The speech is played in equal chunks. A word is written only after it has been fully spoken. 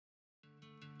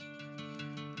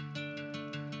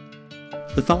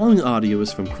The following audio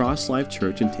is from Cross Life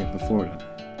Church in Tampa, Florida.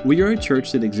 We are a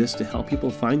church that exists to help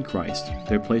people find Christ,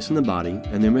 their place in the body,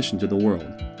 and their mission to the world.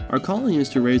 Our calling is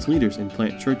to raise leaders and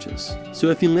plant churches. So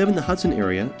if you live in the Hudson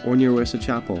area or near West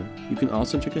Chapel, you can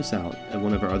also check us out at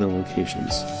one of our other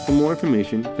locations. For more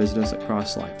information, visit us at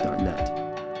crosslife.net.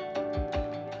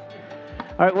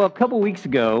 All right, well, a couple weeks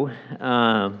ago,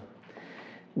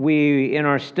 in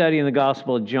our study in the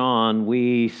Gospel of John,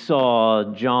 we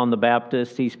saw John the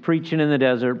Baptist. He's preaching in the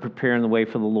desert, preparing the way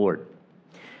for the Lord.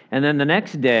 And then the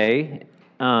next day,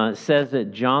 it says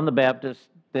that John the Baptist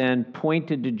then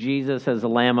pointed to Jesus as the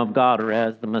Lamb of God, or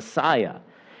as the Messiah.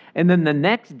 And then the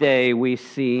next day, we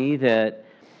see that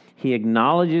he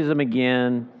acknowledges him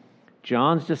again.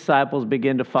 John's disciples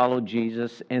begin to follow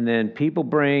Jesus, and then people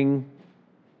bring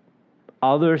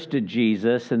others to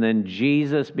Jesus, and then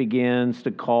Jesus begins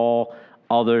to call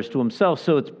others to himself.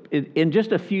 So in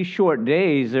just a few short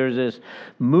days, there's this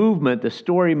movement. The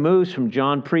story moves from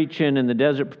John preaching in the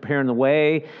desert, preparing the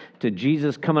way, to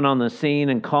Jesus coming on the scene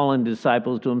and calling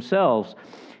disciples to himself.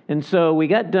 And so we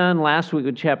got done last week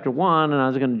with chapter 1, and I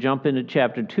was going to jump into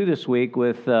chapter 2 this week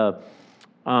with wedding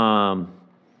at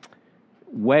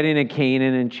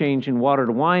Canaan and changing water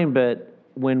to wine. But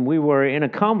when we were in a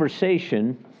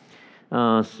conversation,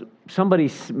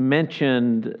 somebody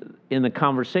mentioned in the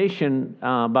conversation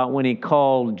about when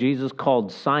Jesus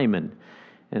called Simon,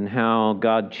 and how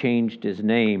God changed his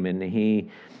name, and he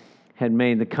had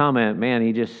made the comment, man,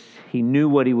 he knew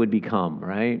what he would become,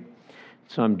 right?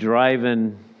 So I'm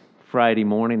driving Friday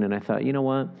morning, and I thought, you know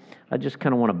what? I just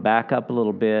kind of want to back up a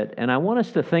little bit, and I want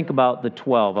us to think about the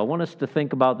 12. I want us to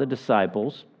think about the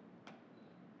disciples,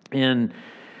 and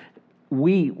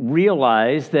we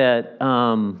realize that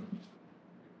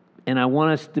and I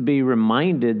want us to be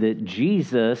reminded that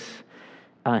Jesus,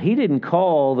 he didn't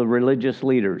call the religious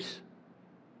leaders.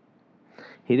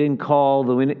 He didn't call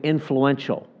the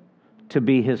influential to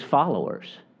be his followers.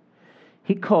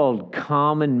 He called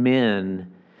common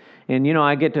men. And,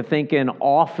 I get to thinking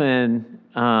often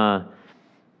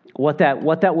what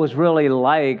that was really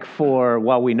like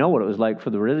we know what it was like for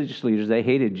the religious leaders. They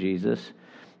hated Jesus.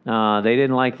 They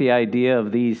didn't like the idea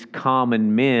of these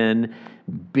common men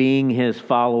being his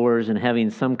followers and having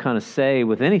some kind of say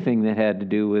with anything that had to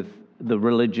do with the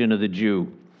religion of the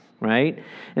Jew, right?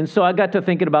 And so I got to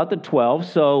thinking about the 12.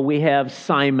 So we have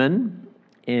Simon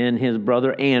and his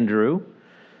brother Andrew.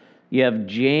 You have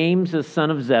James, the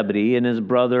son of Zebedee, and his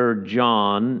brother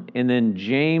John, and then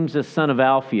James, the son of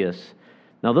Alphaeus.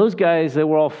 Now those guys, they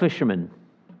were all fishermen.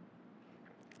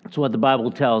 That's what the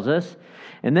Bible tells us.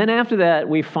 And then after that,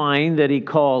 we find that he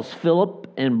calls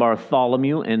Philip and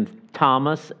Bartholomew and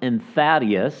Thomas and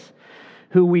Thaddeus,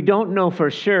 who we don't know for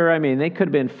sure. I mean, they could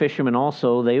have been fishermen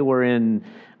also. They were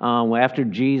after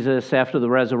the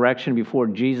resurrection, before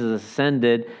Jesus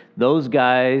ascended, those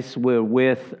guys were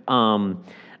with Simon,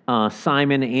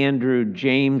 Andrew,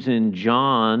 James, and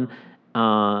John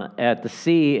at the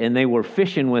sea, and they were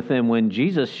fishing with him when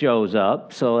Jesus shows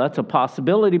up. So that's a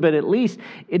possibility, but at least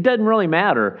it doesn't really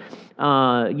matter. 8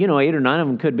 or 9 of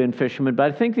them could have been fishermen,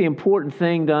 but I think the important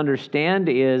thing to understand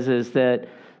is that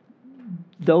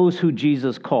those who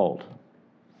Jesus called,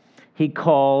 he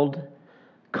called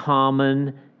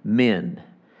common men.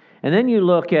 And then you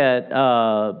look at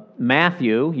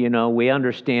Matthew. We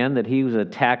understand that he was a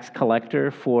tax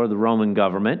collector for the Roman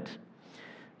government,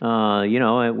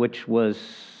 which was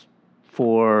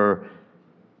for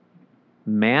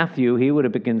Matthew, he would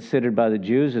have been considered by the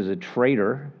Jews as a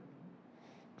traitor.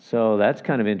 So that's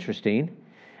kind of interesting.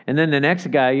 And then the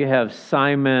next guy, you have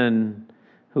Simon,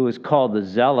 who is called the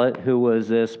Zealot, who was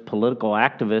this political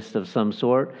activist of some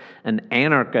sort, an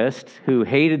anarchist who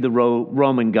hated the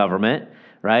Roman government,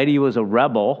 right? He was a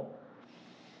rebel.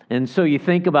 And so you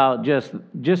think about just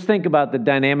think about the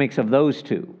dynamics of those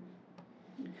two.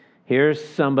 Here's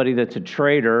somebody that's a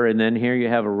traitor, and then here you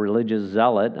have a religious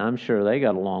zealot. I'm sure they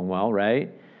got along well,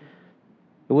 right?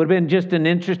 It would have been just an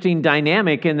interesting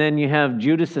dynamic. And then you have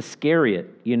Judas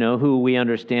Iscariot, who we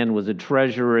understand was a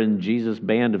treasurer in Jesus'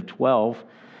 band of 12,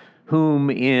 whom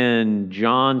in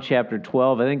John chapter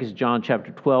 12, I think it's John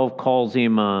chapter 12, calls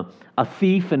him a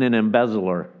thief and an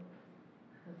embezzler.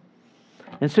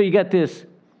 And so you got this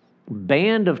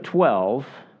band of 12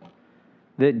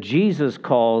 that Jesus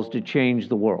calls to change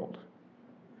the world.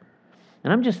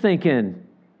 And I'm just thinking,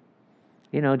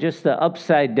 just the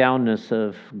upside downness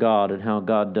of God and how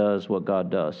God does what God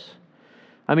does.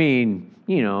 I mean,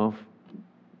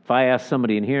 if I ask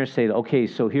somebody in here, say, okay,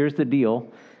 so here's the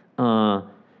deal.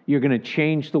 You're going to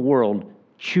change the world.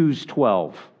 Choose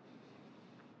 12.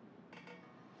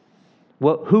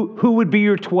 Well, who would be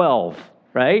your 12,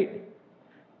 right?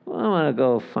 I'm gonna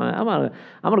go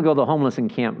to the homeless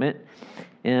encampment,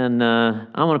 and I'm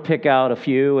gonna pick out a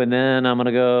few, and then I'm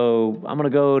gonna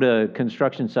go to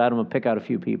construction site. I'm gonna pick out a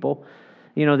few people.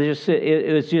 It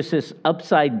was just this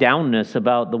upside downness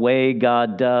about the way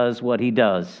God does what He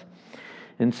does.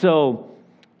 And so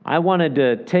I wanted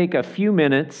to take a few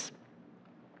minutes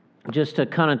just to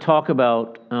kind of talk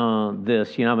about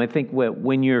this. I think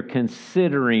when you're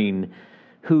considering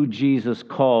who Jesus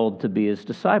called to be His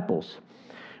disciples,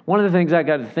 one of the things I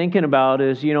got to thinking about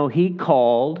is, He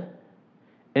called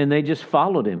and they just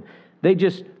followed Him. They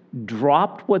just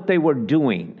dropped what they were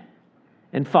doing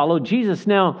and followed Jesus.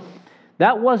 Now,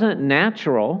 that wasn't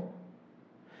natural.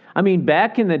 I mean,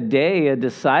 back in the day, a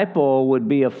disciple would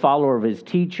be a follower of his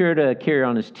teacher to carry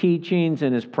on his teachings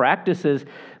and his practices,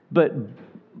 but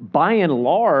by and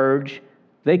large,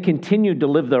 they continued to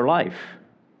live their life.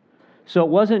 So it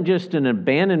wasn't just an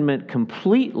abandonment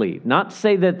completely. Not to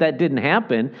say that didn't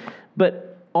happen,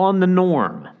 but on the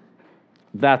norm.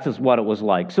 That's just what it was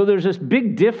like. So there's this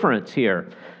big difference here.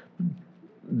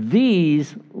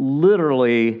 These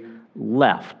literally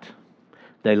left.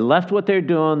 They left what they're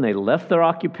doing, they left their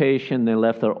occupation, they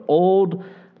left their old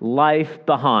life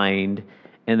behind,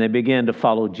 and they began to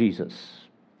follow Jesus.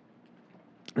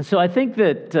 And so I think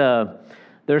that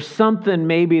there's something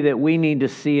maybe that we need to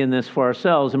see in this for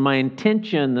ourselves. And my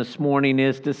intention this morning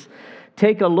is to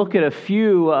take a look at a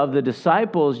few of the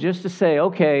disciples just to say,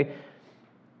 okay,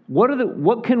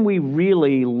 what can we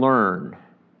really learn?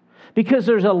 Because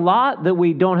there's a lot that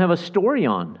we don't have a story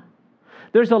on.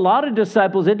 There's a lot of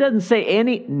disciples it doesn't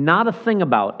say not a thing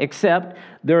about, except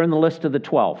they're in the list of the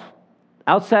 12.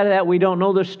 Outside of that, we don't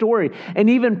know their story. And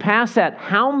even past that,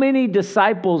 how many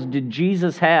disciples did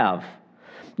Jesus have?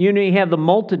 You have the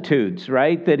multitudes,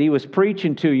 right, that He was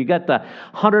preaching to. You got the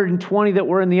 120 that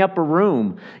were in the upper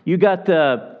room. You got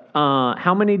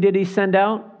how many did He send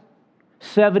out?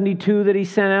 72 that He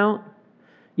sent out.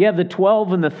 You have the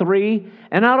 12 and the 3.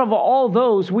 And out of all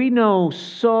those, we know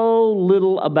so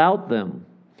little about them.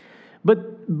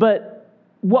 But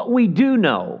what we do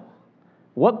know,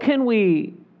 what can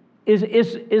we,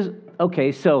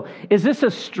 okay, so is this a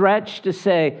stretch to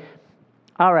say,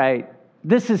 all right,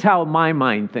 this is how my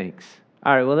mind thinks.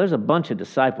 All right, well, there's a bunch of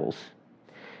disciples.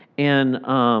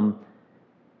 And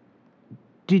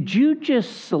did you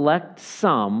just select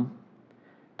some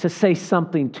to say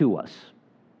something to us?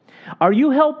 Are you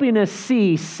helping us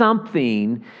see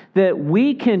something that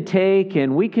we can take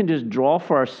and we can just draw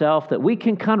for ourselves, that we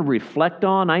can kind of reflect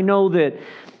on? I know that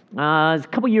a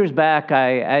couple years back,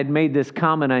 I had made this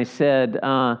comment. I said,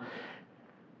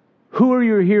 who are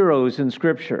your heroes in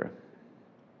Scripture?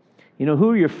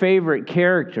 Who are your favorite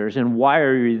characters and why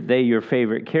are they your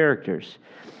favorite characters?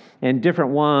 And different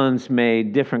ones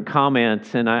made different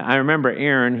comments. And I remember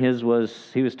Aaron, he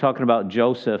was talking about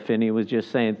Joseph, and he was just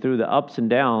saying through the ups and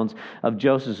downs of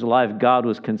Joseph's life, God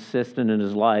was consistent in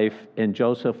his life, and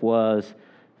Joseph was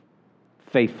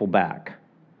faithful back.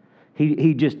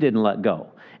 He just didn't let go.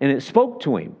 And it spoke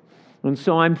to him. And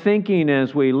so I'm thinking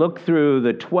as we look through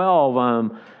the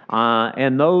 12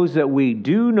 and those that we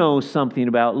do know something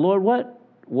about, Lord,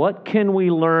 what can we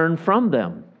learn from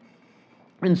them?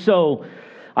 And so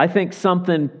I think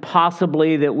something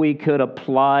possibly that we could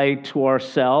apply to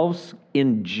ourselves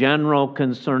in general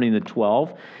concerning the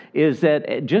 12 is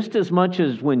that just as much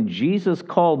as when Jesus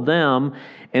called them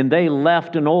and they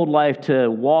left an old life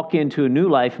to walk into a new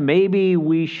life, maybe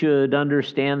we should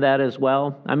understand that as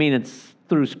well. I mean, it's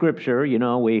through Scripture,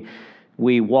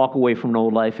 we walk away from an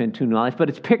old life into a new life, but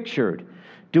it's pictured.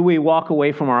 Do we walk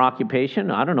away from our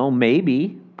occupation? I don't know,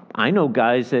 maybe. I know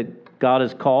guys that God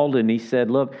has called and He said,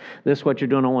 look, this is what you're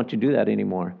doing. I don't want you to do that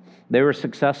anymore. They were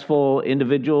successful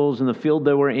individuals in the field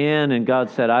they were in, and God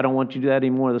said, I don't want you to do that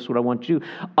anymore. This is what I want you to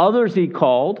do. Others He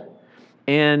called,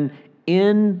 and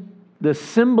in the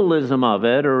symbolism of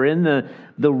it, or in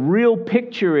the real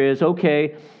picture is,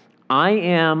 okay,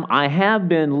 I have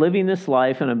been living this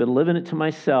life, and I've been living it to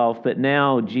myself, but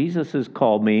now Jesus has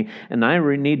called me, and I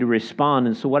need to respond.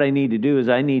 And so what I need to do is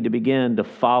I need to begin to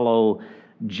follow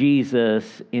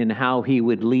Jesus in how He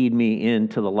would lead me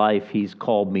into the life He's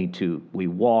called me to. We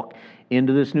walk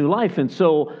into this new life. And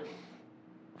so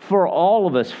for all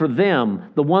of us, for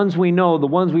them, the ones we know, the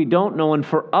ones we don't know, and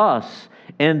for us,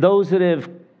 and those that have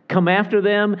come after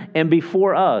them and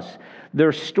before us,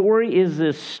 their story is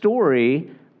this story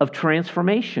of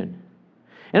transformation.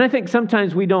 And I think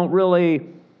sometimes we don't really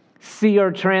see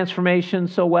our transformation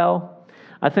so well.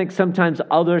 I think sometimes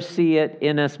others see it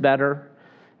in us better.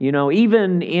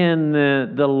 Even in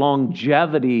the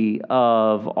longevity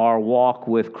of our walk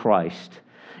with Christ.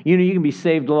 You know, you can be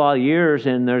saved a lot of years,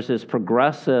 and there's this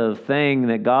progressive thing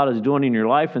that God is doing in your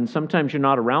life, and sometimes you're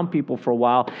not around people for a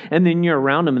while, and then you're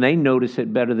around them, and they notice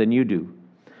it better than you do.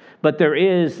 But there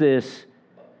is this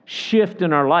shift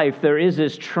in our life. There is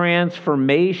this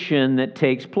transformation that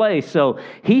takes place. So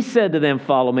he said to them,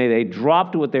 follow me. They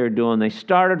dropped what they were doing. They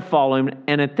started following.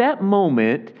 And at that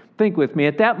moment, think with me,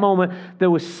 at that moment, there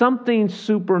was something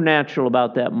supernatural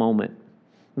about that moment.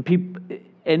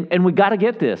 And we got to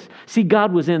get this. See,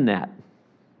 God was in that.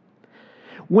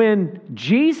 When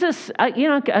Jesus,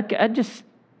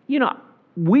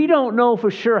 we don't know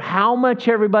for sure how much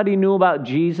everybody knew about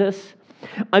Jesus.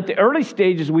 At the early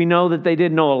stages, we know that they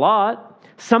didn't know a lot.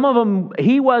 Some of them,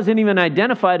 he wasn't even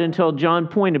identified until John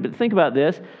pointed. But think about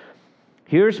this.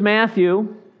 Here's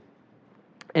Matthew,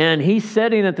 and he's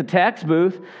sitting at the tax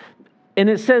booth,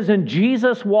 and it says, and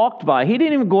Jesus walked by. He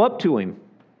didn't even go up to him.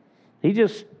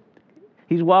 He's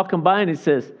walking by, and he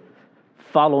says,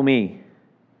 follow me.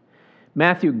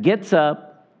 Matthew gets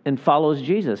up and follows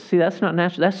Jesus. See, that's not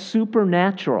natural. That's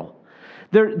supernatural.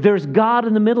 There's God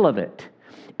in the middle of it.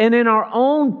 And in our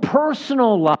own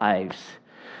personal lives,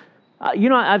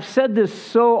 I've said this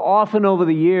so often over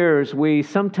the years, we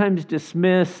sometimes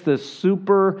dismiss the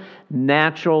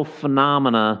supernatural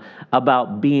phenomena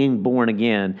about being born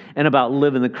again and about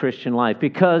living the Christian life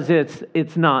because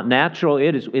it's not natural.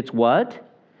 It's what?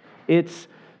 It's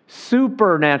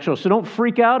supernatural. So don't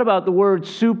freak out about the word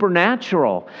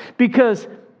supernatural because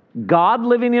God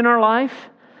living in our life,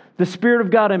 the Spirit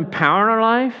of God empowering our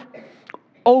life,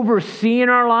 overseeing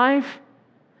our life,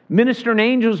 ministering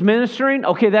angels ministering,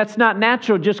 okay, that's not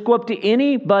natural. Just go up to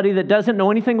anybody that doesn't know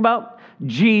anything about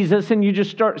Jesus and you just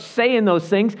start saying those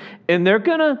things and they're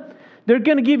gonna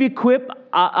give you quick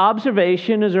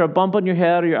observation. Is there a bump on your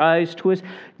head or your eyes twist?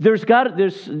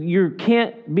 You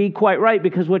can't be quite right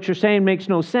because what you're saying makes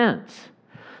no sense.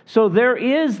 So there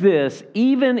is this,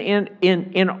 even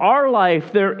in our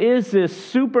life, there is this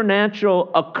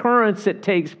supernatural occurrence that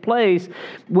takes place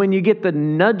when you get the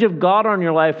nudge of God on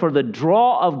your life or the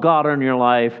draw of God on your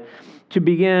life to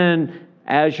begin,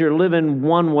 as you're living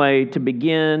one way, to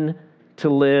begin to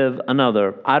live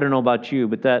another. I don't know about you,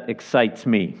 but that excites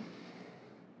me.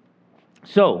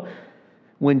 So,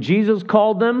 when Jesus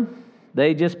called them,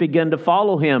 they just began to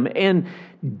follow him. And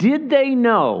did they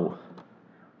know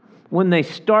when they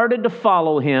started to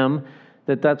follow him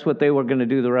that that's what they were going to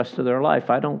do the rest of their life?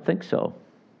 I don't think so.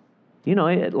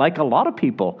 Like a lot of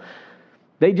people,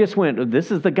 they just went,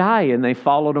 this is the guy, and they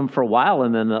followed him for a while,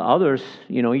 and then the others,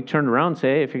 he turned around and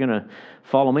said, hey, if you're going to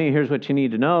follow me, here's what you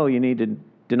need to know. You need to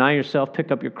deny yourself,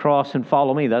 pick up your cross, and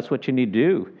follow me. That's what you need to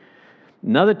do.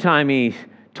 Another time he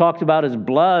talked about his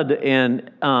blood and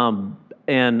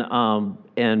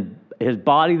his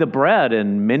body, the bread,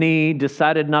 and many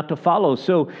decided not to follow.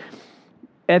 So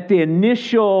at the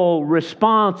initial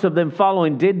response of them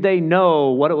following, did they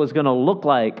know what it was going to look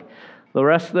like the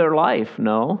rest of their life?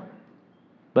 No.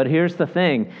 But here's the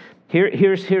thing.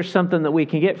 Here's something that we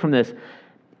can get from this.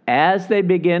 As they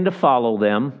began to follow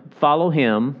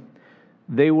him,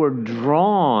 they were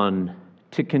drawn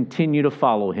to continue to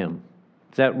follow him.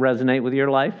 Does that resonate with your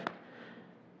life?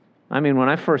 I mean, when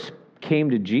I first came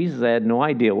to Jesus, I had no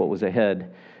idea what was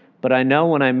ahead. But I know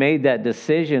when I made that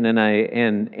decision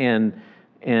and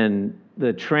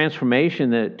the transformation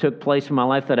that took place in my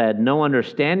life that I had no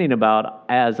understanding about,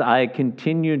 as I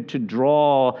continued to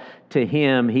draw to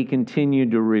him, he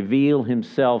continued to reveal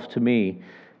himself to me.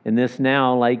 And this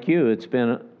now, like you,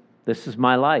 this is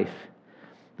my life.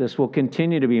 This will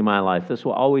continue to be my life. This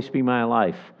will always be my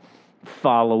life,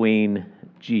 following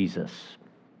Jesus,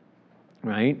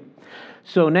 right?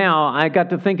 So now I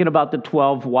got to thinking about the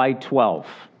 12. Why 12?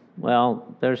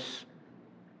 Well, there's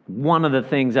one of the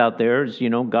things out there is,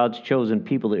 God's chosen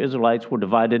people, the Israelites, were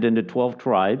divided into 12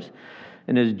 tribes.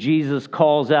 And as Jesus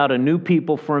calls out a new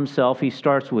people for himself, he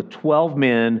starts with 12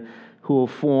 men who will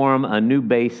form a new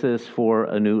basis for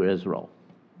a new Israel.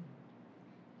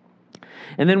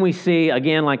 And then we see,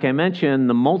 again, like I mentioned,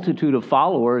 the multitude of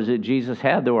followers that Jesus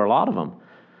had. There were a lot of them.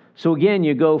 So again,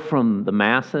 you go from the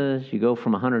masses, you go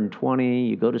from 120,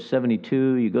 you go to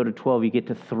 72, you go to 12, you get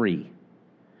to 3.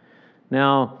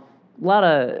 Now, a lot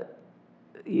of,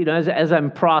 as I'm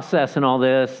processing all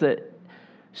this, that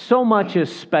so much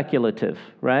is speculative,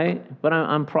 right? But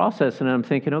I'm processing and I'm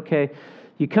thinking, okay,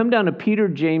 you come down to Peter,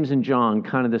 James, and John,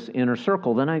 kind of this inner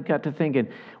circle. Then I got to thinking,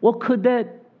 well,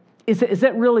 is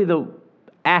that really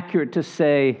accurate to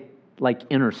say like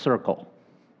inner circle?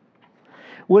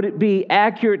 Would it be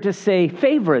accurate to say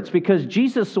favorites? Because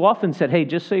Jesus so often said, hey,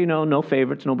 just so you know, no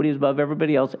favorites. Nobody is above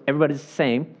everybody else. Everybody's the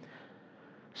same.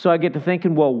 So I get to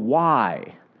thinking, well,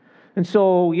 why? And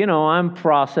so, I'm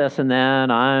processing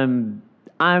that.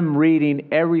 I'm reading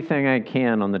everything I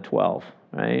can on the 12,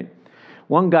 right?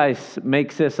 One guy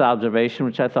makes this observation,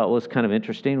 which I thought was kind of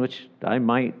interesting, which I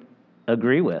might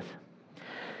agree with.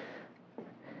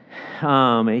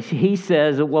 He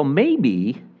says, well,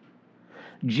 maybe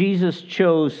Jesus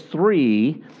chose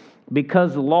 3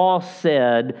 because the law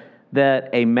said that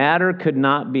a matter could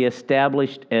not be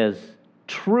established as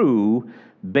true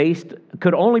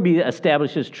could only be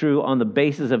established as true on the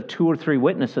basis of 2 or 3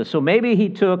 witnesses. So maybe he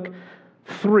took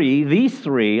these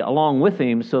three along with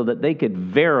him so that they could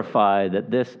verify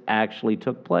that this actually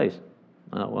took place.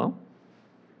 Well,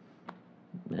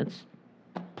 that's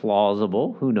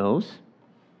plausible. Who knows?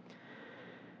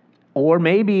 Or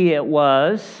maybe it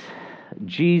was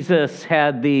Jesus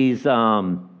had these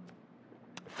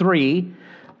 3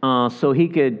 so he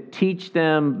could teach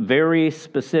them very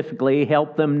specifically,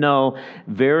 help them know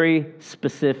very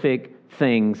specific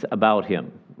things about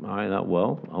him. I thought,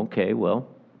 well,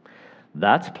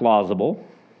 that's plausible,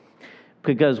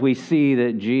 because we see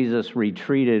that Jesus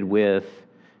retreated with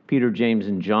Peter, James,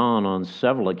 and John on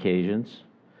several occasions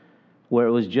where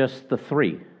it was just the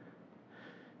 3.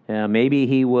 Maybe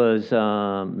he was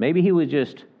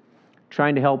just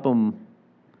trying to help them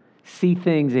see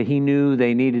things that he knew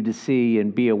they needed to see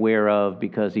and be aware of,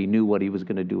 because he knew what he was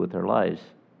going to do with their lives.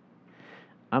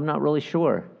 I'm not really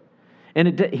sure.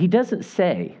 And he doesn't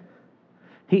say.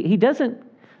 He doesn't.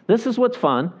 This is what's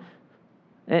fun,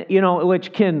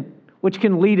 which can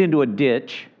lead into a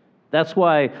ditch. That's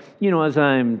why, as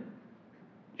I'm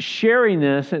sharing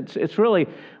this, it's really,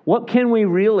 what could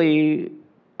we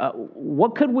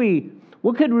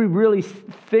really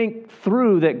think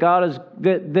through that God is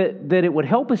that it would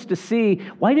help us to see,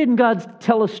 why didn't God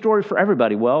tell a story for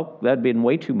everybody? Well, that'd been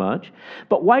way too much.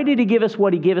 But why did he give us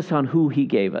what he gave us on who he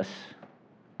gave us?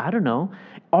 I don't know.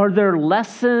 Are there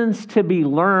lessons to be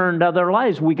learned of their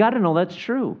lives? We got to know that's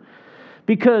true.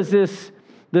 Because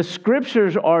the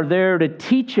scriptures are there to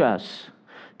teach us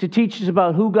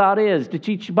about who God is, to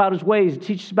teach about his ways, to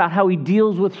teach us about how he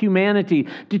deals with humanity,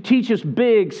 to teach us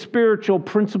big spiritual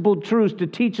principled truths, to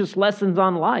teach us lessons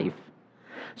on life.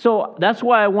 So that's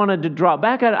why I wanted to draw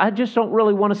back. I just don't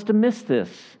really want us to miss this.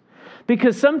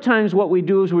 Because sometimes what we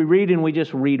do is we read and we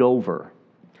just read over.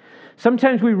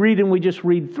 Sometimes we read and we just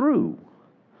read through.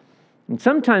 And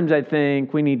sometimes I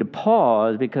think we need to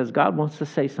pause because God wants to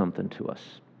say something to us.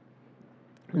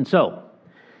 And so,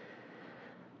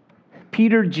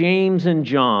 Peter, James, and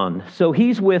John. So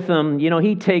he's with them.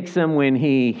 He takes them when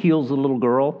he heals the little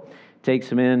girl, takes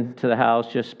them into the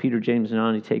house, just Peter, James, and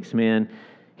John. He takes them in,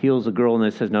 heals the girl, and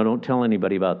then says, no, don't tell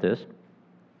anybody about this.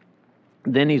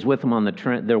 Then he's with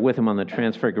them they're with him on the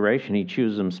Transfiguration. He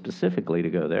chooses them specifically to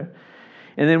go there.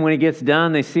 And then when he gets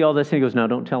done, they see all this, and he goes, no,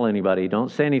 don't tell anybody. Don't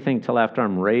say anything till after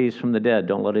I'm raised from the dead.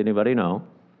 Don't let anybody know.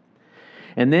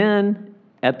 And then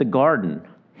at the garden,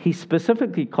 he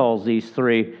specifically calls these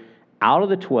 3 out of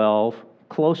the 12,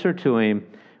 closer to him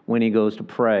when he goes to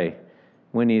pray,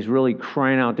 when he's really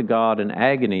crying out to God in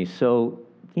agony. So,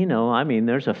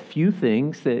 there's a few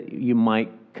things that you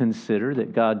might consider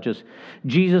that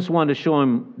Jesus wanted to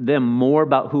show them more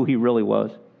about who he really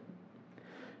was.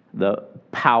 The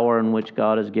power in which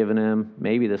God has given him,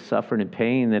 maybe the suffering and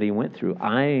pain that he went through.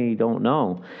 I don't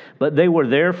know. But they were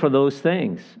there for those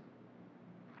things.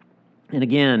 And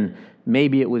again,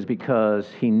 maybe it was because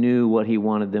he knew what he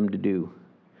wanted them to do.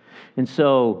 And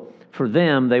so for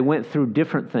them, they went through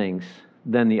different things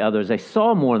than the others. They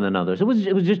saw more than others. It was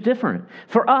just different.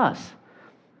 For us,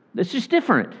 it's just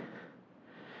different.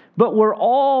 But we're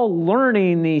all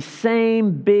learning these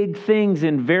same big things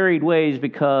in varied ways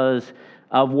because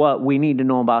of what we need to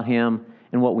know about him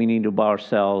and what we need to know about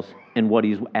ourselves and what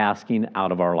he's asking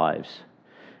out of our lives.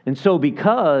 And so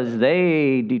because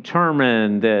they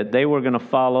determined that they were going to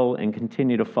follow and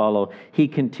continue to follow, he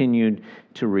continued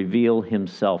to reveal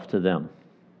himself to them.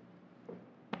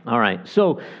 All right,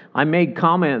 so I made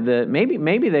comment that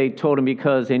maybe they told him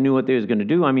because they knew what they was going to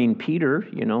do. I mean, Peter,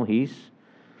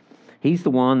 he's the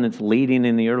one that's leading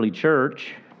in the early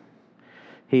church.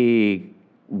 He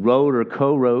wrote or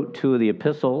co-wrote 2 of the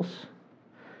epistles.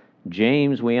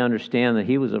 James, we understand that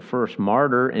he was the first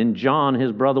martyr, and John,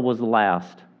 his brother, was the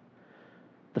last.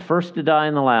 The first to die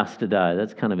and the last to die.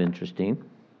 That's kind of interesting.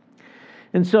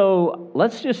 And so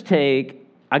let's just I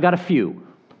got a few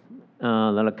that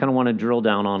I kind of want to drill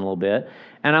down on a little bit,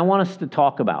 and I want us to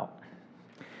talk about.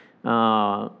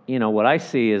 What I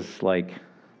see is like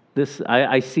this,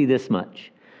 I see this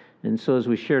much. And so as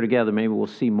we share together, maybe we'll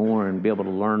see more and be able to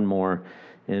learn more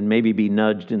and maybe be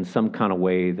nudged in some kind of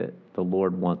way that the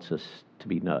Lord wants us to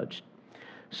be nudged.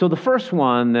 So the first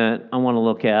one that I want to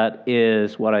look at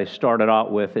is what I started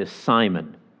out with, is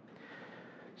Simon.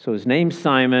 So his name's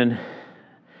Simon,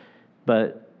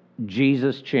 but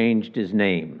Jesus changed his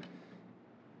name.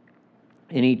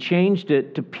 And he changed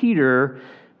it to Peter,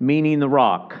 meaning the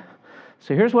rock.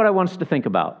 So here's what I want us to think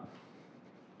about.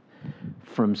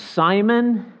 From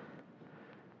Simon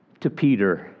to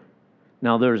Peter.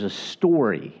 Now there's a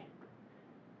story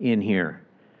in here.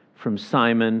 From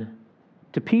Simon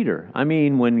to Peter. I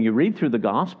mean, when you read through the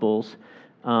Gospels,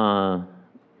 in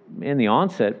the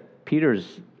onset,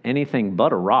 Peter's anything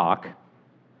but a rock,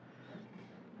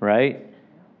 right?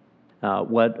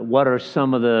 What are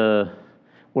some of the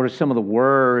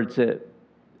words that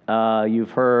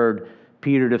you've heard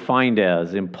Peter defined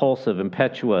as? Impulsive,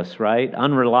 impetuous, right?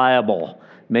 Unreliable,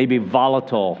 maybe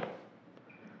volatile.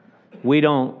 We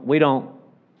don't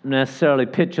necessarily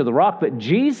picture the rock, but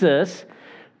Jesus,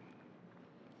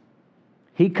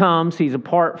 he comes, he's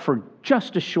apart for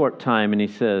just a short time, and he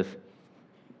says,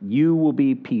 "You will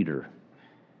be Peter."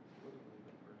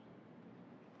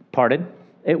 Pardon?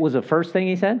 It was the first thing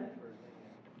he said?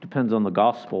 Depends on the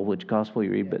gospel, which gospel you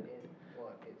read, but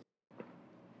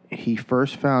He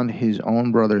first found his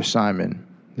own brother Simon,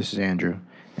 this is Andrew,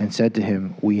 and said to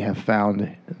him, "We have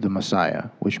found the Messiah,"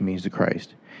 which means the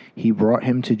Christ. He brought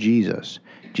him to Jesus.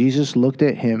 Jesus looked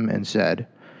at him and said,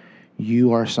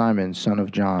 "You are Simon, son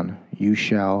of John. You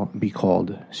shall be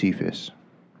called Cephas,"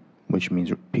 which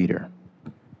means Peter.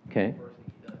 okay.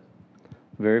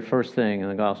 Very first thing in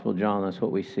the Gospel of John, that's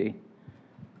what we see.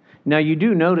 Now you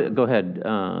do note, go ahead,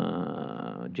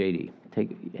 JD.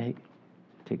 Take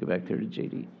it back there to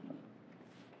JD.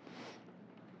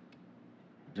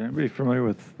 Is anybody familiar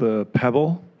with the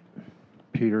pebble?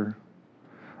 Peter,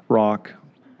 rock,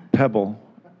 pebble.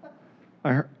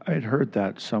 I'd heard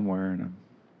that somewhere in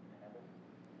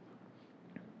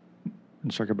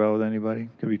struck a bell with anybody?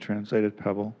 Could be translated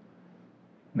pebble?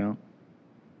 No?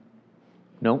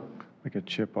 Nope. Like a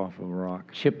chip off of a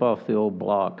rock. Chip off the old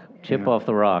block. Chip off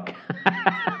the rock.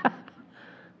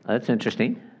 That's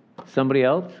interesting. Somebody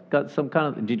else got some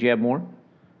kind of, did you have more?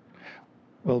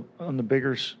 Well, on the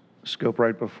bigger scope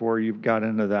right before you got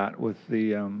into that with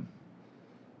the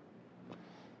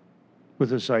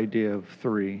with this idea of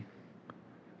three.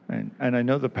 And I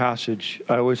know the passage,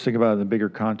 I always think about it in the bigger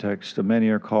context. The many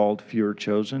are called, few are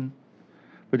chosen.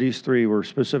 But these three were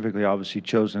specifically obviously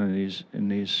chosen in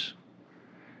these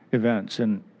events.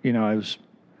 And, you know, I've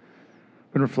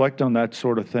been reflecting on that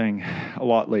sort of thing a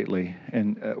lot lately.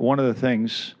 And one of the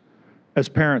things, as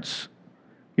parents,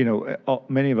 you know,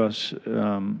 many of us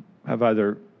have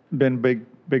either been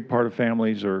big part of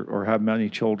families or have many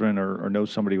children or know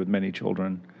somebody with many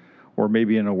children, or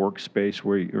maybe in a workspace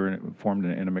where you're formed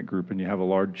an intimate group and you have a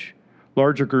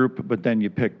larger group, but then you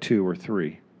pick two or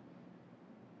three,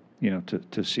 you know,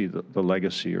 to see the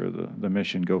legacy or the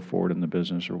mission go forward in the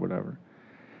business or whatever.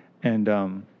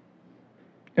 And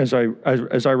as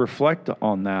I reflect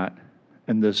on that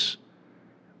and this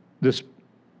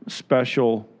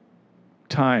special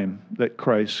time that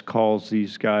Christ calls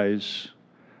these guys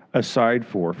aside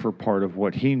for part of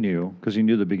what he knew, because he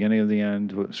knew the beginning of the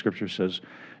end. What Scripture says,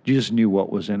 Jesus knew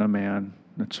what was in a man.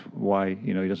 That's why,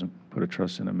 you know, he doesn't put a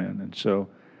trust in a man. And so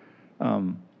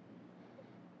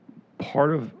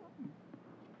part of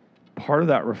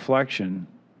that reflection,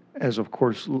 as of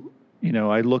course, you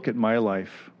know, I look at my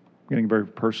life, getting very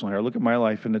personal here, I look at my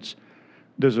life and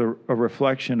there's a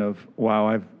reflection of, wow,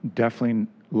 I've definitely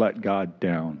let God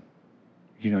down.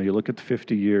 You know, you look at the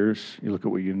 50 years, you look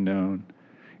at what you've known,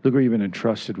 look what you've been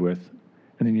entrusted with,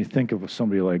 and then you think of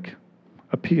somebody like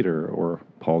a Peter or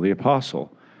Paul the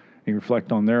Apostle, and you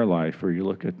reflect on their life, or you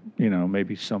look at, you know,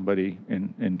 maybe somebody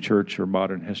in church or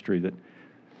modern history that,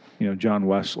 you know, John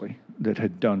Wesley, that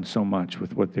had done so much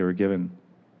with what they were given.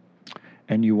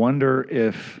 And you wonder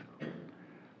if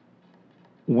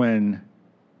when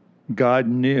God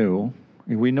knew,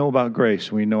 we know about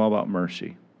grace, we know about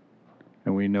mercy,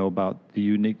 and we know about the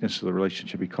uniqueness of the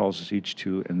relationship he calls us each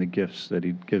to and the gifts that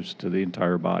he gives to the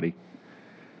entire body.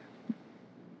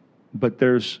 But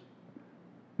there's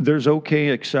okay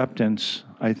acceptance,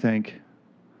 I think,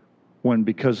 when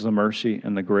because of the mercy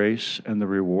and the grace and the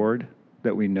reward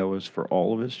that we know is for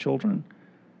all of his children.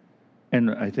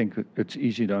 And I think it's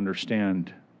easy to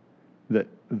understand that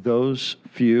those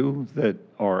few that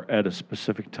are at a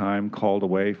specific time called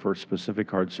away for a specific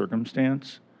hard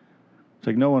circumstance, it's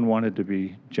like no one wanted to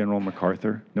be General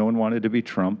MacArthur. No one wanted to be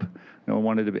Trump. No one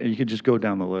wanted to be, you could just go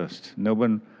down the list. No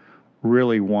one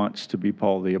really wants to be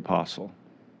Paul the Apostle,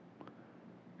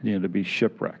 you know, to be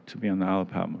shipwrecked, to be on the Isle of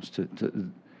Patmos.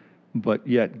 But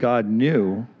yet God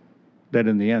knew that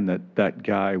in the end that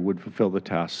guy would fulfill the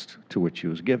task to which he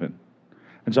was given.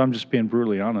 And so I'm just being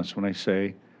brutally honest when I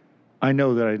say, I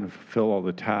know that I didn't fulfill all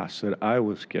the tasks that I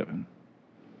was given.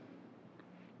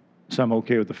 So I'm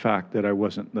okay with the fact that I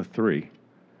wasn't the three.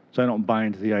 So I don't buy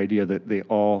into the idea that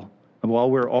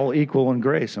while we're all equal in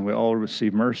grace and we all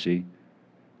receive mercy,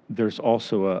 there's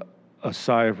also a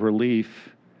sigh of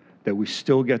relief that we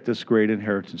still get this great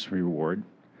inheritance reward.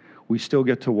 We still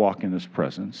get to walk in His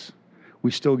presence.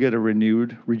 We still get a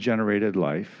renewed, regenerated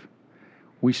life.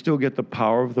 We still get the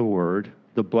power of the Word,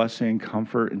 the blessing,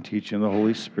 comfort, and teaching of the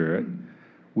Holy Spirit.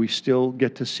 We still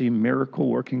get to see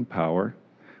miracle-working power.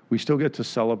 We still get to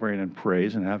celebrate and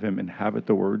praise and have Him inhabit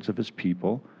the words of His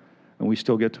people. And we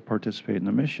still get to participate in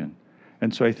the mission.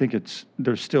 And so I think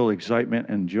there's still excitement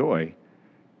and joy.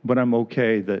 But I'm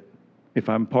okay that if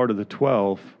I'm part of the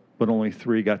 12, but only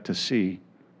 3 got to see,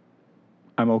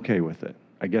 I'm okay with it.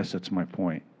 I guess that's my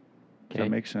point. Does that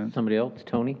make sense? Somebody else?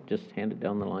 Tony, just hand it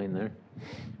down the line there.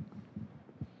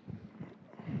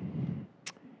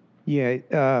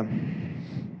 Yeah,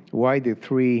 why the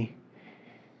 3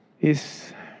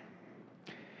 is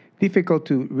difficult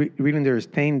to really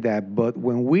understand that, but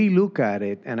when we look at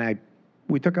it, and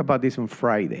we talk about this on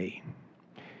Friday,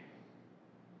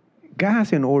 God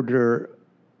has an order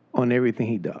on everything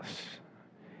He does.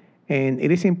 And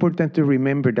it is important to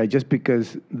remember that just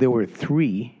because there were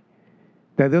 3,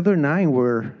 that the other 9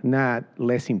 were not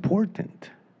less important.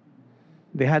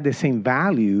 They had the same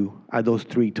value as those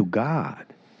 3 to God.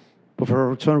 But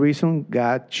for some reason,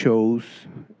 God chose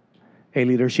a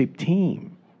leadership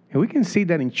team. And we can see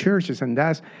that in churches, and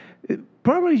that's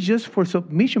probably just for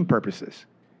submission purposes,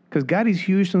 because God is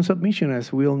huge on submission,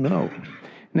 as we all know.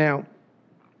 Now,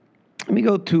 let me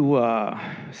go to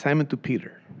Simon to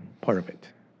Peter, part of it.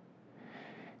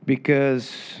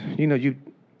 Because,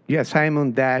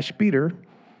 Simon dash Peter.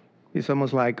 It's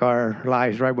almost like our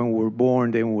lives, right? When we're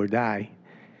born, then we'll die.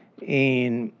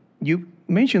 And you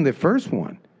mentioned the first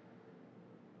one.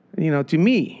 To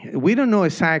me, we don't know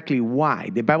exactly why.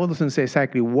 The Bible doesn't say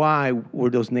exactly why were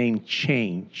those names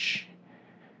changed.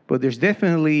 But there's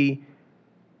definitely,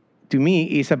 to me,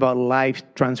 it's about life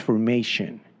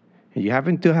transformation. And you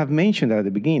happen to have mentioned that at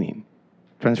the beginning.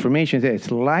 Transformation,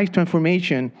 it's life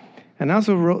transformation. And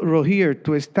also wrote here,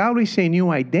 to establish a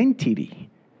new identity.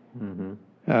 Mm-hmm.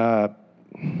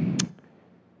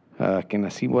 Can I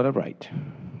see what I write?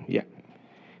 Yeah.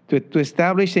 To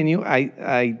establish a new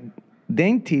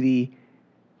identity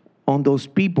on those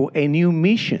people, a new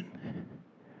mission.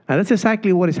 And that's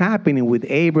exactly what is happening with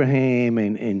Abraham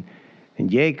and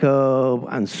Jacob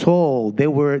and Saul. They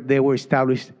were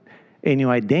established a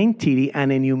new identity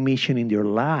and a new mission in their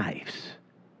lives.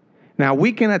 Now,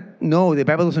 we cannot know, the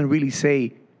Bible doesn't really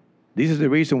say, this is the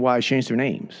reason why I changed their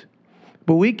names.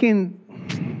 But we can,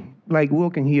 like we all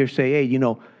can here say, hey,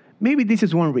 maybe this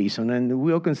is one reason. And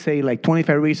we all can say like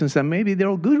 25 reasons, and maybe they're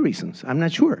all good reasons. I'm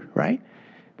not sure, right?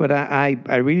 But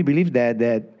I really believe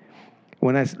that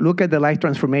when I look at the life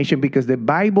transformation, because the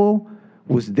Bible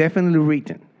was definitely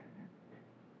written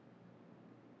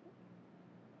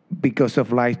because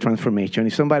of life transformation.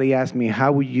 If somebody asked me,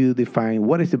 how would you define,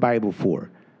 what is the Bible for?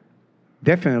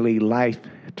 Definitely life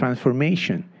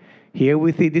transformation. Here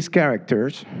we see these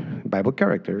characters, Bible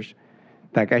characters,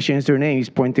 that God changed their names,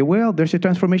 pointed, well, there's a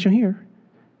transformation here.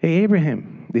 Hey,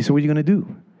 Abraham, this is what you're going to do.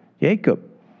 Jacob,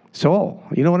 Saul,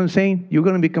 you know what I'm saying? You're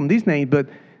going to become this name, but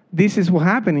this is what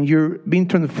happened, and you're being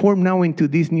transformed now into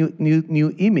this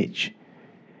new image.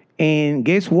 And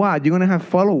guess what? You're going to have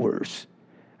followers.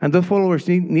 And those followers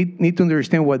need to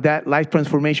understand what that life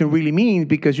transformation really means,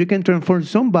 because you can transform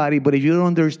somebody, but if you don't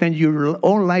understand your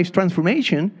own life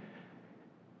transformation,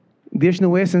 there's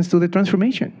no essence to the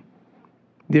transformation.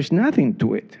 There's nothing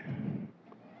to it.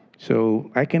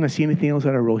 So I cannot see anything else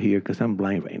that I wrote here because I'm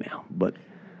blind right now, but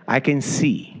I can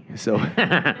see. So,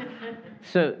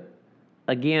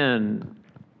 again,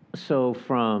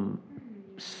 from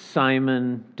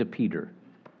Simon to Peter,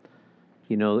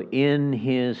 in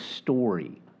his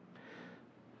story,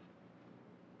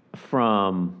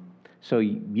 Peter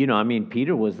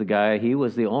was the guy, he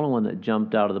was the only one that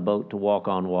jumped out of the boat to walk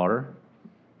on water.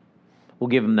 We'll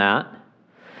give him that.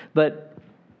 But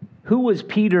who was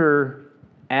Peter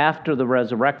after the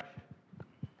resurrection?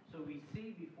 So we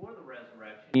see before the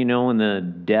resurrection, in the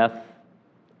death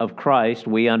of Christ,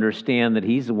 we understand that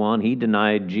he's the one. He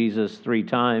denied Jesus 3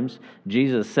 times.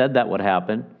 Jesus said that would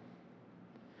happen.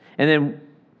 And then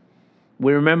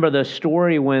we remember the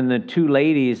story when the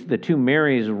 2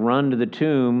 Marys, run to the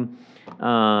tomb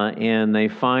and they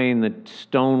find the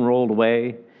stone rolled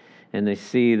away and they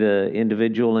see the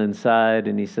individual inside,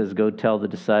 and he says, go tell the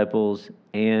disciples,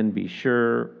 and be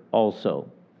sure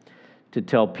also to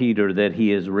tell Peter that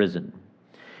he is risen.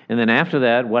 And then after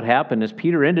that, what happened is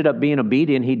Peter ended up being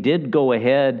obedient. He did go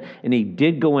ahead and he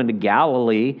did go into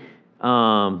Galilee,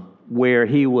 where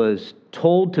he was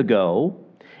told to go.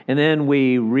 And then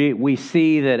we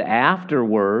see that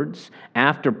afterwards,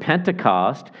 after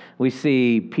Pentecost, we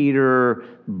see Peter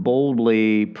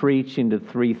boldly preaching to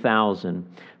 3,000.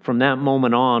 From that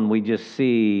moment on, we just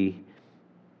see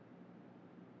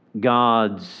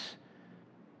God's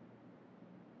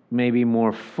maybe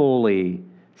more fully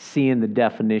seeing the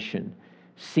definition,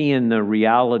 seeing the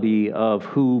reality of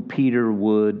who Peter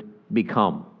would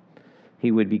become.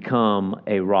 He would become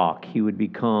a rock. He would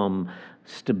become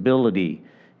stability.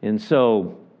 And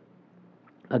so,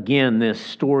 again, this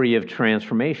story of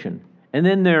transformation. And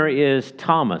then there is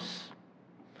Thomas.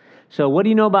 So what do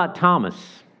you know about Thomas?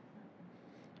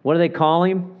 What do they call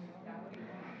him?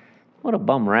 What a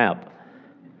bum rap.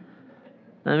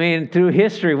 I mean, through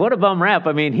history, what a bum rap.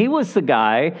 I mean, he was the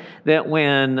guy that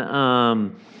when I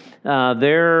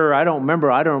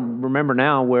don't remember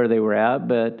now where they were at,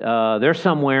 but they're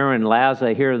somewhere, and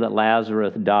I hear that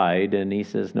Lazarus died, and he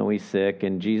says, no, he's sick,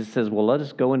 and Jesus says, well, let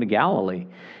us go into Galilee.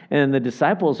 And the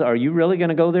disciples, are you really going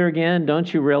to go there again?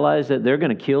 Don't you realize that they're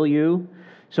going to kill you?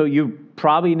 So you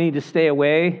probably need to stay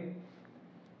away,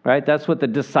 right? That's what the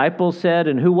disciples said,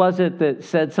 and who was it that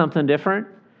said something different?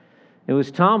 It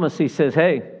was Thomas. He says,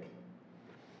 hey,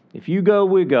 if you go,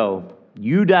 we go.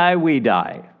 You die, we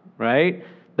die, right?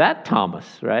 That Thomas,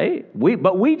 right?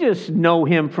 But we just know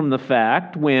him from the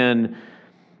fact when,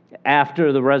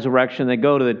 after the resurrection, they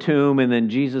go to the tomb and then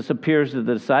Jesus appears to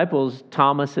the disciples,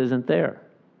 Thomas isn't there.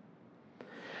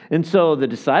 And so the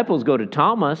disciples go to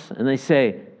Thomas and they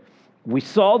say, we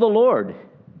saw the Lord.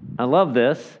 I love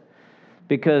this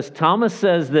because Thomas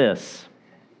says this,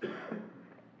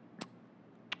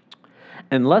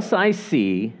 unless I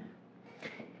see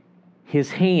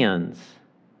his hands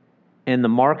and the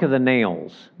mark of the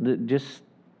nails. Just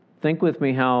think with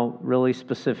me how really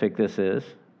specific this is.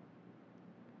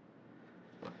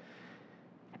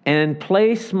 And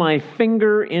place my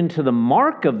finger into the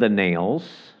mark of the nails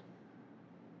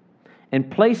and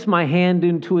place my hand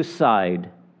into his side,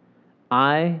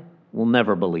 I will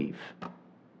never believe.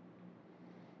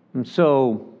 And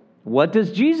so, what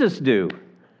does Jesus do?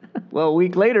 Well, a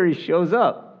week later, he shows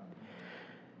up.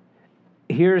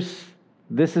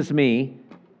 This is me.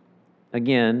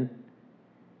 Again,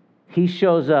 he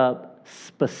shows up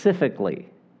specifically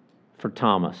for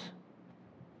Thomas.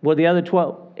 Were the other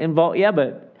 12 involved? Yeah,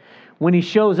 but when he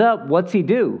shows up, what's he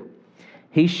do?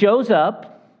 He shows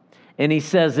up and he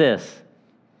says this.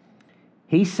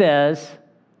 He says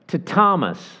to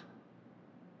Thomas,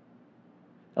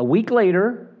 a week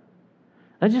later,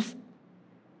 I don't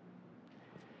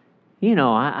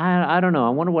know. I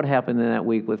wonder what happened in that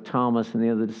week with Thomas and the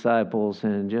other disciples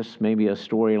and just maybe a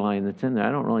storyline that's in there.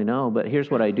 I don't really know, but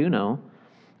here's what I do know.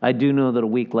 I do know that a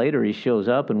week later he shows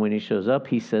up, and when he shows up,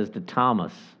 he says to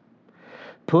Thomas,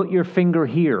 put your finger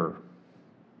here.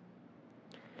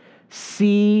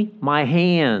 See my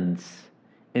hands,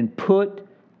 and put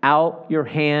out your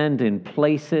hand and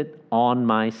place it on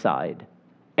my side.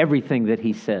 Everything that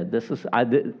he said.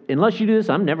 Unless you do this,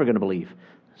 I'm never going to believe.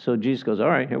 So Jesus goes, all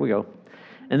right, here we go.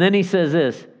 And then he says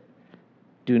this,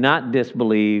 do not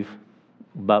disbelieve,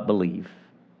 but believe.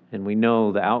 And we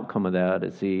know the outcome of that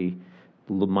is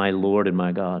my Lord and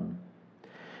my God.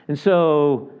 And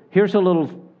so here's a little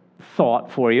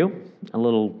thought for you, a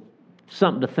little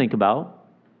something to think about.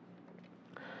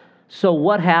 So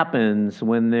what happens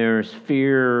when there's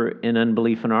fear and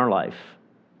unbelief in our life?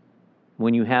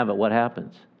 When you have it, what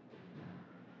happens?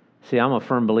 See, I'm a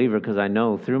firm believer because I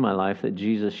know through my life that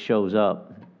Jesus shows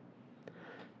up.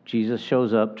 Jesus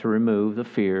shows up to remove the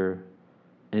fear,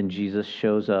 and Jesus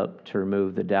shows up to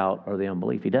remove the doubt or the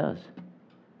unbelief. He does.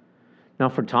 Now,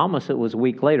 for Thomas, it was a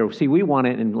week later. See, we want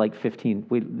it in like 15.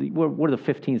 We're the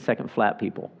 15-second flat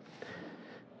people.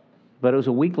 But it was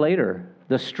a week later,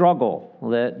 the struggle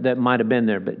that might have been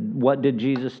there. But what did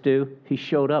Jesus do? He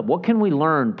showed up. What can we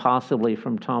learn possibly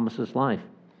from Thomas's life?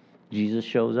 Jesus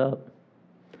shows up.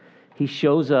 He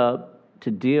shows up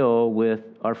to deal with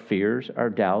our fears, our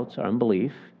doubts, our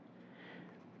unbelief.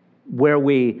 Where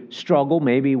we struggle,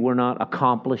 maybe we're not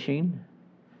accomplishing.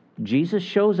 Jesus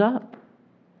shows up.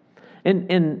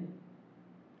 And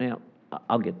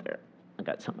I'll get there. I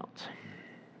got something else.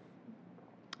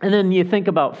 And then you think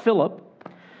about Philip.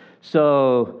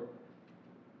 So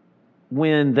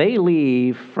when they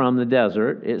leave from the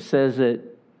desert, it says that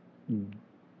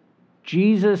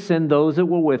Jesus and those that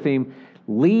were with him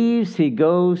leaves, he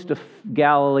goes to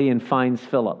Galilee and finds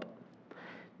Philip.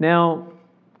 Now,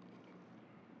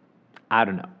 I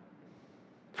don't know.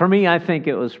 For me, I think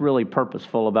it was really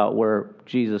purposeful about where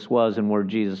Jesus was and where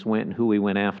Jesus went and who he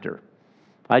went after.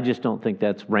 I just don't think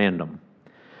that's random.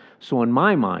 So in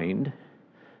my mind,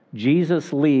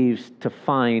 Jesus leaves to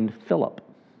find Philip.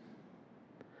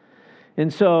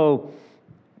 And so,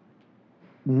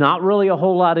 not really a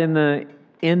whole lot in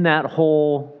that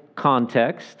whole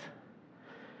context.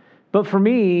 But for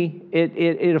me,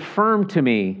 it affirmed to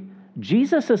me,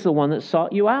 Jesus is the one that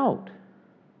sought you out.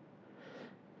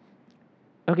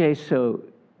 Okay, so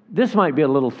this might be a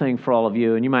little thing for all of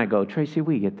you, and you might go, Tracy,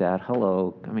 we get that.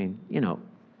 Hello. I mean,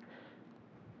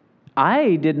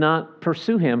 I did not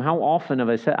pursue him. How often have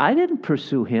I said, I didn't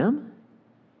pursue him.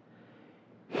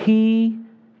 He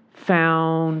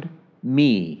found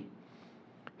me.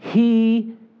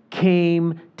 He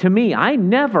came to me. I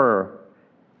know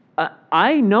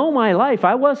my life.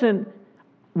 I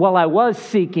was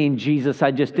seeking Jesus.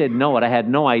 I just didn't know it. I had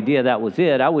no idea that was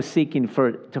it. I was seeking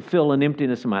to fill an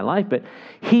emptiness in my life, but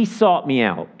he sought me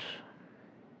out.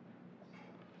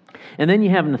 And then you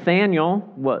have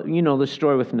Nathaniel. Well, you know the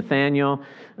story with Nathaniel.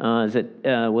 Was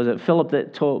it Philip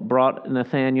that brought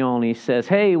Nathaniel, and he says,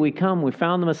 "Hey, we found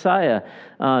the Messiah,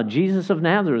 Jesus of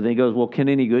Nazareth." And he goes, "Well, can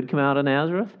any good come out of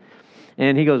Nazareth?"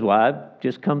 And he goes, "Well, I've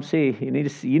just come see. You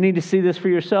need to see this for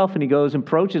yourself." And he goes and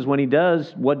approaches. When he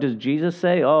does, what does Jesus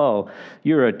say? "Oh,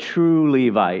 you're a true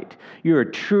Levite. You're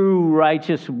a true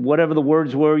righteous," whatever the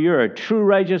words were. "You're a true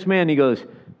righteous man." He goes,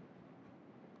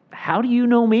 "How do you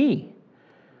know me?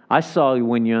 I saw you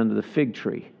when you're under the fig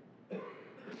tree."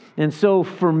 And so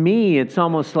for me, it's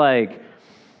almost like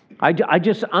I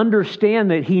just understand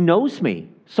that he knows me.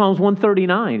 Psalms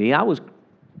 139, I was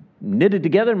knitted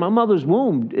together in my mother's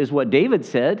womb, is what David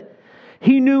said.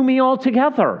 He knew me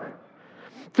altogether.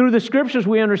 Through the scriptures,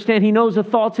 we understand he knows the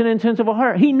thoughts and intents of our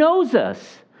heart. He knows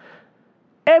us,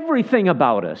 everything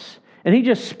about us. And he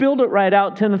just spilled it right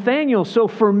out to Nathaniel. So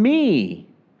for me,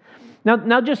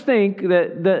 Now just think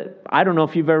that I don't know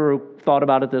if you've ever thought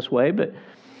about it this way, but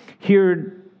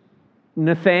here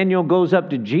Nathaniel goes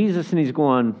up to Jesus and he's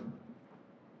going,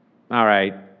 "All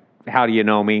right, how do you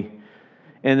know me?"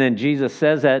 And then Jesus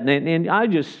says that, and I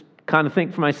just kind of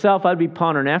think for myself, I'd be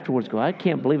pondering afterwards, go, "I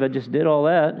can't believe I just did all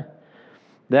that."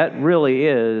 That really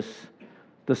is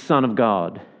the Son of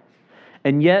God.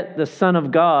 And yet the Son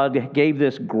of God gave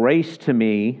this grace to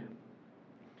me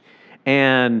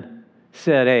and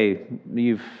said, "Hey,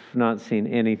 you've not seen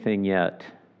anything yet.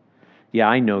 Yeah,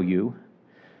 I know you."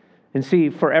 And see,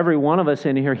 for every one of us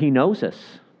in here, he knows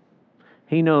us.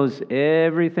 He knows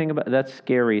everything about. That's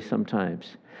scary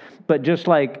sometimes. But just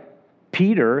like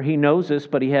Peter, he knows us,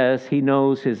 but he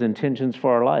knows his intentions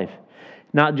for our life.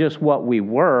 Not just what we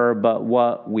were, but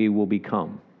what we will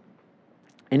become.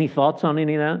 Any thoughts on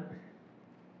any of that?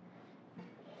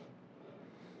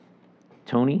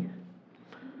 Tony?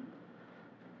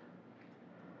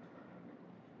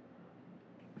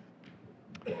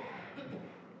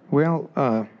 Well,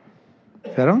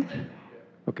 is that on?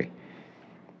 Okay.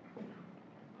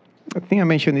 I think I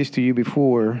mentioned this to you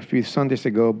before, a few Sundays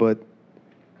ago, but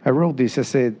I wrote this. I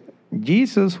said,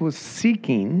 Jesus was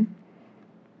seeking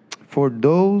for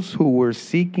those who were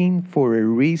seeking for a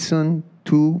reason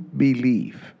to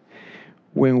believe.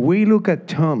 When we look at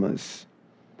Thomas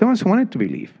wanted to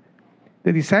believe.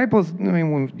 The disciples,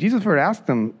 when Jesus first asked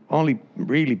them, only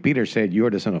really Peter said, "You're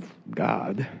the Son of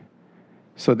God."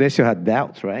 So they still had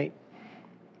doubts, right?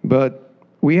 But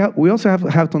we also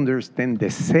have to understand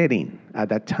the setting at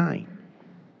that time.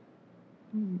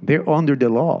 They're under the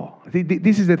law.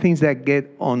 This is the things that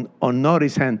get on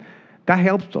notice, and that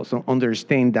helps us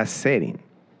understand that setting.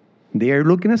 They are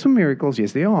looking at some miracles,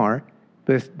 yes they are,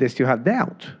 but they still have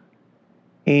doubt.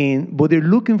 But they're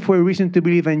looking for a reason to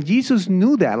believe, and Jesus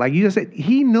knew that. Like you just said,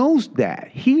 he knows that.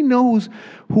 He knows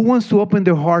who wants to open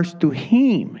their hearts to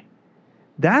him.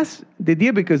 That's the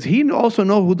deal, because he also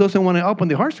knows who doesn't want to open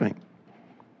the hearts to him.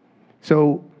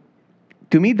 So,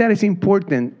 to me, that is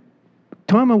important.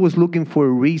 Thomas was looking for a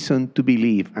reason to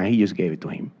believe, and he just gave it to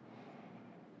him.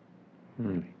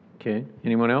 Okay.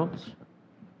 Anyone else?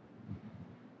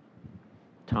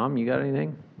 Tom, you got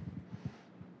anything?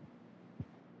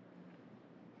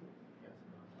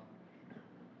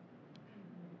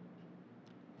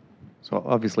 So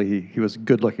obviously he was a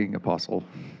good-looking apostle.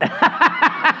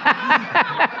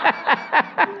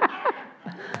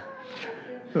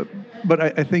 But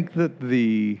I think that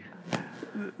the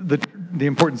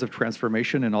importance of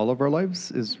transformation in all of our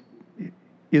lives is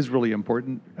really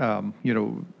important.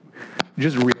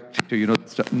 Just react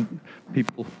to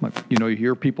people. You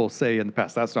hear people say in the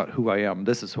past, "That's not who I am.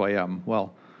 This is who I am."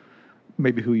 Well,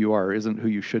 maybe who you are isn't who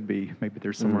you should be. Maybe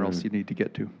there's somewhere else you need to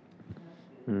get to.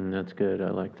 That's good. I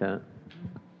like that.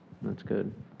 That's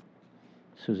good.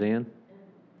 Suzanne?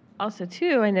 Also,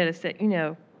 too, I noticed that,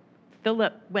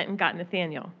 Philip went and got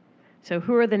Nathaniel. So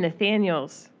who are the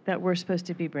Nathaniels that we're supposed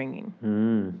to be bringing?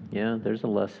 Yeah, there's a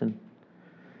lesson.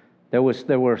 There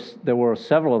were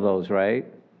several of those, right?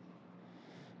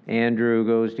 Andrew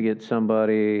goes to get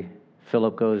somebody.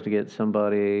 Philip goes to get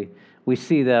somebody. We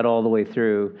see that all the way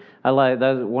through.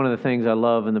 That's one of the things I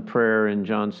love in the prayer in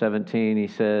John 17. He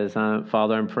says,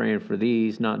 Father, I'm praying for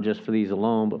these, not just for these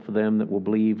alone, but for them that will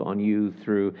believe on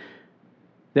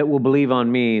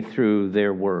me through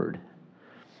their word.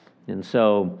 And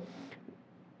so,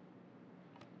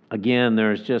 again,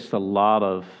 there's just a lot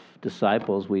of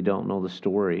disciples. We don't know the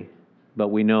story, but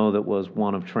we know that was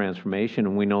one of transformation,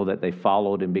 and we know that they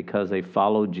followed, and because they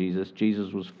followed Jesus,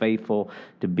 Jesus was faithful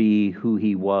to be who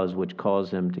he was, which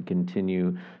caused them to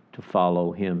continue to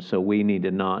follow him. So we need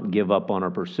to not give up on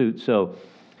our pursuit. So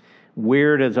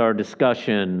where does our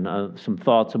discussion, some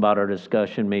thoughts about our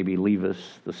discussion maybe leave us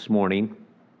this morning?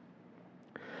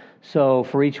 So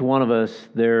for each one of us,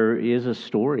 there is a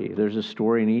story. There's a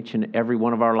story in each and every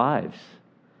one of our lives.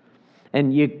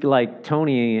 And you, like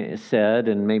Tony said,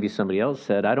 and maybe somebody else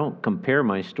said, I don't compare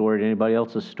my story to anybody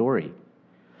else's story.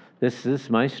 This is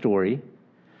my story.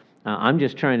 I'm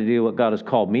just trying to do what God has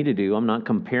called me to do. I'm not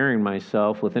comparing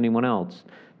myself with anyone else.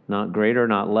 Not greater,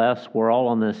 not less. We're all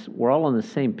on the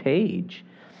same page.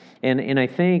 And I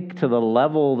think to the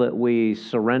level that we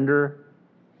surrender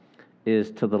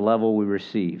is to the level we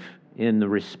receive, in the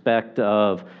respect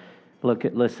of,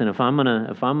 listen, if I'm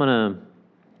gonna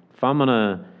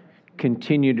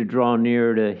continue to draw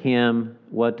near to him,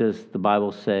 what does the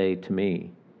Bible say to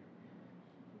me?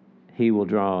 He will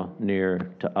draw near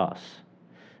to us.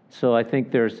 So I think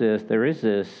there is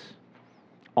this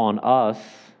on us.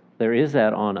 There is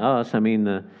that on us. I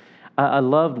mean, I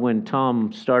loved when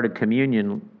Tom started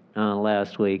communion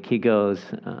last week. He goes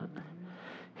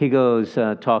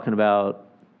talking about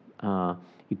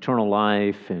eternal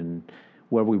life and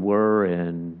where we were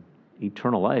and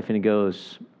eternal life, and he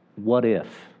goes, "What if?"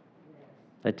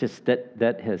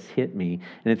 That has hit me,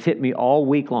 and it's hit me all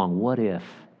week long. What if?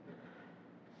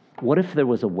 What if there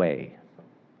was a way?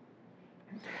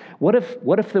 What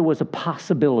if there was a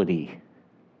possibility?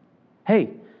 Hey,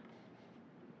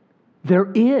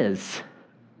 there is.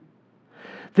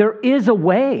 There is a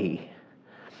way,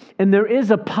 and there is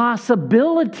a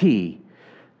possibility,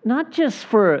 not just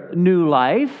for new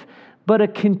life, but a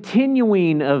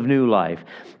continuing of new life.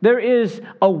 There is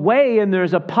a way and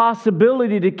there's a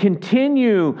possibility to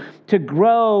continue to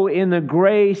grow in the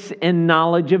grace and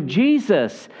knowledge of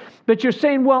Jesus. But you're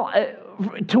saying, well,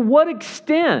 to what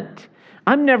extent?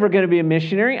 I'm never going to be a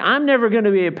missionary. I'm never going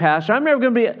to be a pastor. I'm never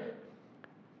going to be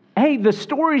Hey, the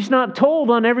story's not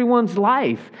told on everyone's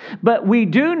life, but we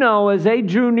do know as they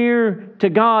drew near to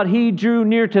God, he drew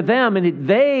near to them, and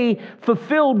they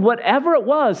fulfilled whatever it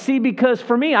was. See, because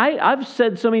for me, I've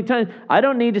said so many times, I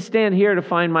don't need to stand here to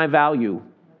find my value.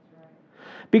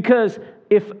 Because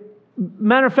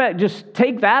matter of fact, just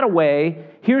take that away,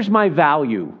 here's my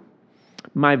value.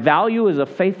 My value is a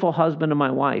faithful husband to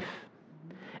my wife,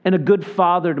 and a good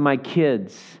father to my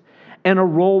kids, and a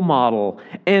role model,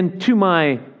 and to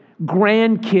my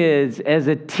grandkids, as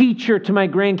a teacher to my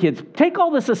grandkids. Take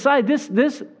all this aside.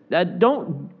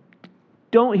 Don't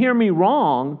hear me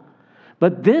wrong,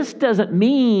 but this doesn't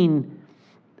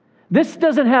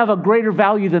have a greater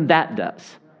value than that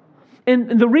does.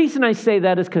 And the reason I say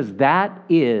that is because that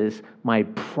is my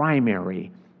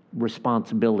primary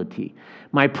responsibility.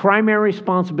 My primary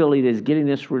responsibility is getting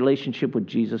this relationship with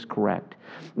Jesus correct,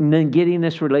 and then getting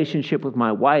this relationship with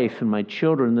my wife and my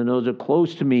children and those that are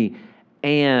close to me,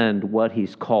 and what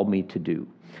he's called me to do.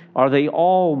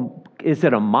 Is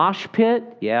it a mosh pit?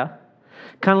 Yeah.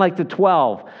 Kind of like the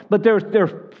 12. But there's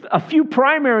a few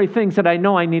primary things that I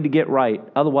know I need to get right.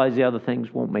 Otherwise, the other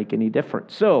things won't make any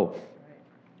difference. So,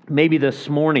 maybe this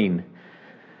morning,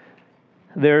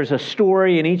 there's a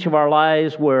story in each of our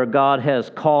lives where God has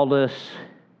called us.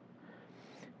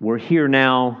 We're here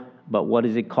now, but what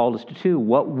has he called us to do?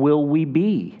 What will we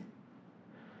be?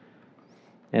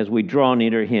 As we draw near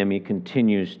to him, he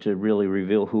continues to really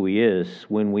reveal who he is.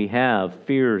 When we have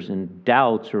fears and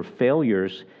doubts or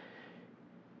failures,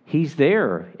 he's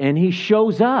there and he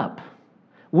shows up.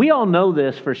 We all know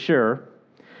this for sure,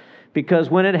 because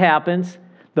when it happens,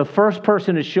 the first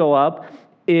person to show up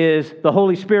is the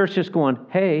Holy Spirit's just going,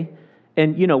 hey,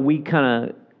 and we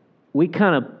kind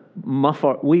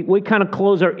of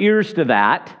close our ears to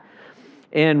that.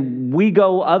 And we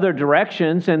go other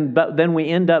directions, but then we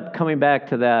end up coming back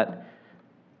to that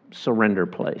surrender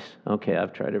place. Okay,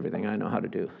 I've tried everything I know how to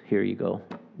do. Here you go,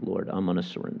 Lord, I'm going to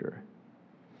surrender.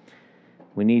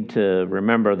 We need to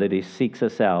remember that he seeks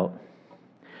us out.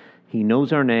 He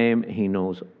knows our name. He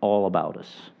knows all about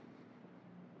us.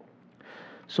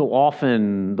 So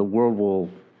often the world will,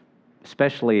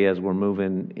 especially as we're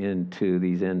moving into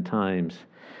these end times,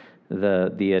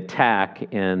 the attack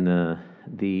and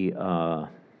the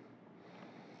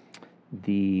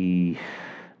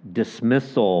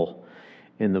dismissal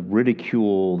and the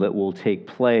ridicule that will take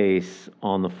place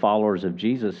on the followers of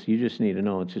Jesus, you just need to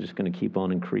know it's just going to keep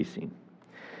on increasing.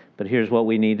 But here's what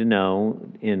we need to know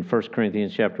in 1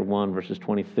 Corinthians chapter 1, verses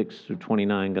 26 through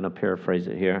 29. I'm going to paraphrase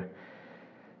it here.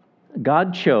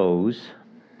 God chose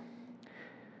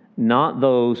not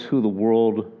those who the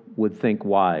world would think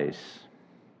wise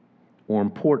or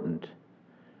important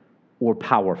or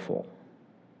powerful,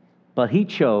 but he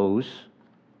chose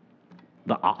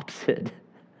the opposite.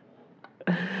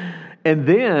 And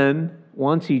then,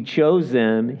 once he chose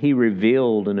them, he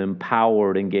revealed and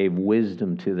empowered and gave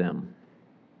wisdom to them.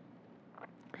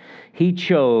 He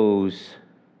chose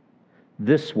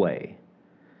this way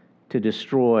to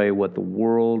destroy what the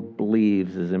world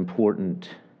believes is important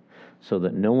so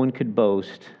that no one could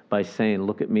boast by saying,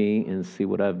 look at me and see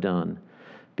what I've done.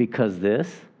 Because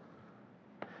this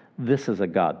is a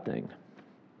God thing.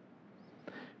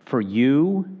 For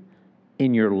you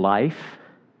in your life,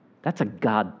 that's a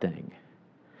God thing.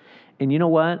 And you know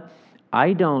what?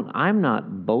 I'm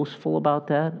not boastful about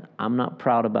that. I'm not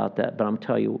proud about that, but I'm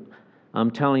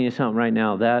telling you something right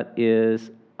now. That is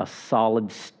a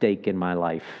solid stake in my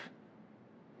life.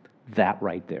 That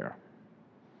right there.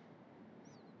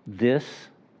 This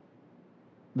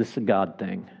is a God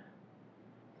thing.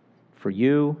 For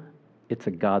you, it's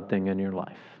a God thing in your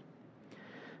life.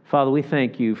 Father, we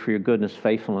thank you for your goodness,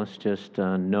 faithfulness. Just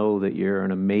know that you're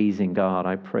an amazing God.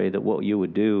 I pray that what you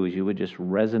would do is you would just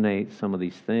resonate some of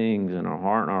these things in our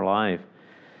heart and our life.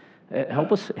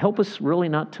 Help us really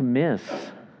not to miss.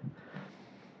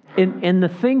 And the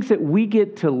things that we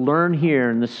get to learn here,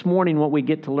 and this morning what we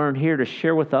get to learn here to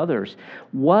share with others,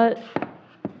 what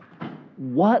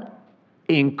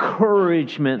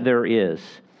encouragement there is,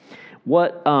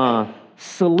 what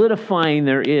solidifying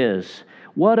there is,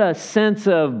 what a sense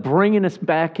of bringing us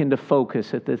back into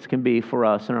focus that this can be for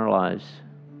us in our lives.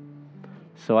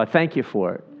 So I thank you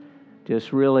for it.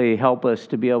 Just really help us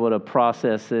to be able to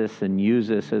process this and use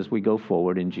this as we go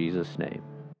forward in Jesus' name.